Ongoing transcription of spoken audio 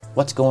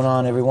What's going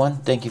on, everyone?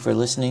 Thank you for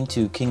listening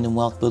to Kingdom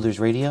Wealth Builders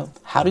Radio.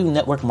 How do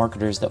network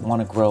marketers that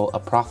want to grow a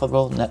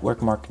profitable network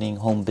marketing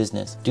home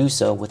business do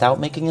so without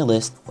making a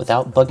list,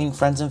 without bugging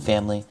friends and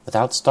family,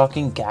 without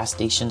stalking gas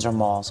stations or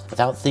malls,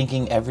 without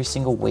thinking every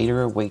single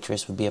waiter or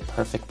waitress would be a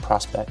perfect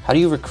prospect? How do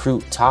you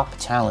recruit top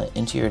talent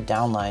into your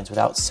downlines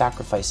without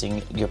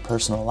sacrificing your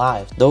personal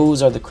lives?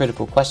 Those are the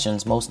critical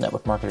questions most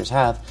network marketers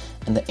have,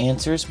 and the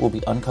answers will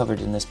be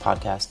uncovered in this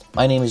podcast.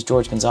 My name is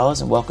George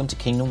Gonzalez, and welcome to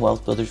Kingdom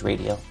Wealth Builders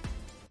Radio.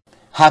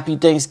 Happy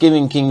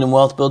Thanksgiving, Kingdom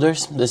Wealth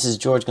Builders. This is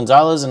George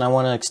Gonzalez, and I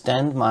want to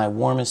extend my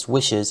warmest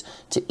wishes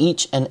to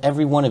each and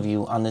every one of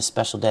you on this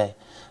special day.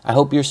 I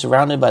hope you're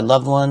surrounded by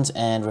loved ones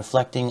and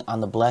reflecting on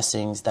the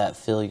blessings that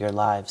fill your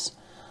lives.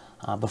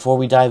 Before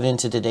we dive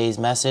into today's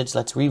message,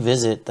 let's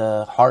revisit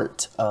the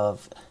heart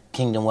of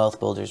Kingdom Wealth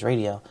Builders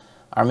Radio.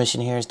 Our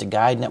mission here is to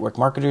guide network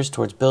marketers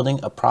towards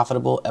building a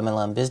profitable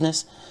MLM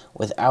business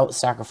without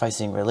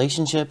sacrificing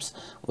relationships,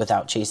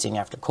 without chasing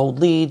after cold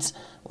leads,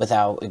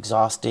 without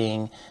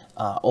exhausting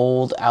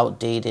old,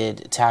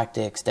 outdated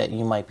tactics that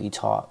you might be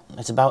taught.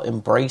 It's about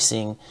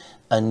embracing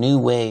a new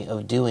way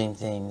of doing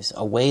things,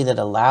 a way that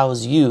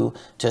allows you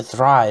to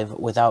thrive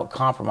without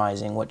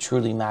compromising what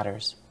truly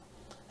matters.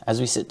 As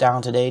we sit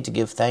down today to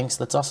give thanks,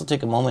 let's also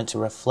take a moment to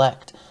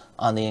reflect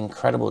on the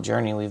incredible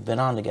journey we've been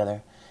on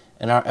together.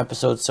 In our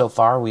episodes so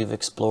far, we've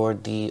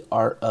explored the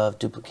art of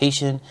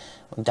duplication,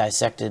 we've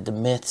dissected the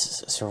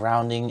myths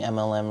surrounding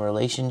MLM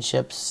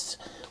relationships,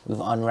 we've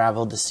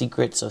unraveled the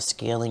secrets of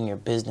scaling your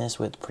business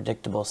with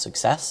predictable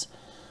success.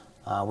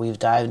 We've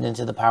dived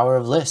into the power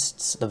of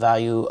lists, the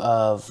value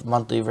of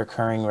monthly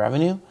recurring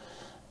revenue,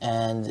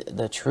 and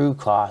the true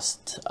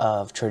cost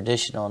of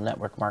traditional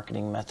network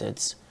marketing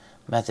methods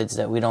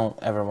that we don't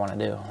ever want to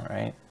do,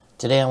 right?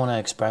 Today I want to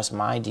express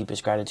my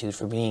deepest gratitude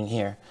for being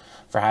here,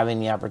 for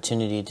having the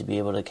opportunity to be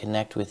able to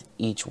connect with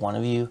each one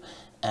of you,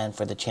 and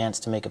for the chance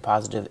to make a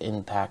positive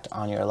impact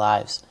on your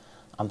lives.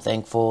 I'm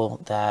thankful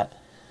that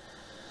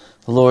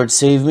the Lord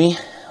saved me,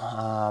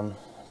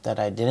 that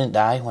I didn't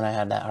die when I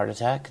had that heart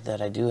attack,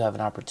 that I do have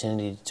an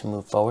opportunity to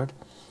move forward.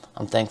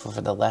 I'm thankful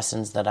for the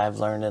lessons that I've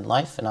learned in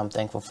life, and I'm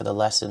thankful for the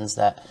lessons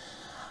that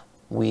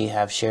we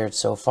have shared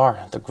so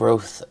far, the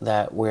growth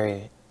that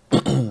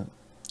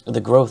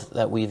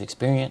we've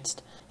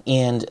experienced,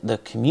 and the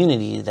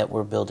community that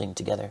we're building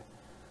together.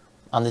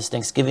 On this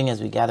Thanksgiving,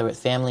 as we gather with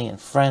family and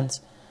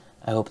friends,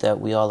 I hope that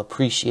we all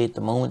appreciate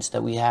the moments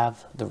that we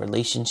have, the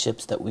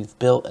relationships that we've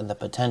built, and the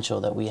potential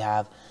that we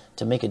have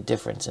to make a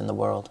difference in the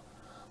world.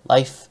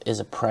 Life is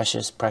a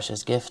precious,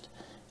 precious gift,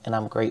 and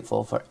I'm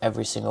grateful for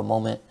every single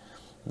moment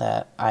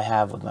that I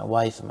have with my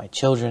wife and my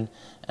children,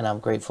 and I'm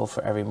grateful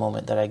for every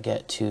moment that I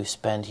get to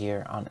spend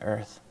here on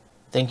earth.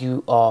 Thank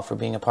you all for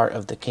being a part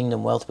of the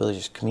Kingdom Wealth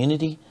Builders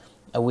community.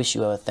 I wish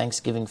you a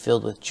Thanksgiving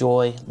filled with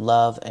joy,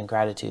 love, and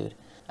gratitude.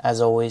 As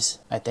always,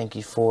 I thank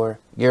you for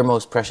your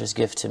most precious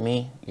gift to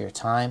me, your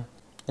time.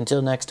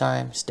 Until next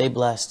time, stay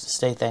blessed,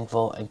 stay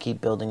thankful, and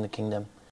keep building the kingdom.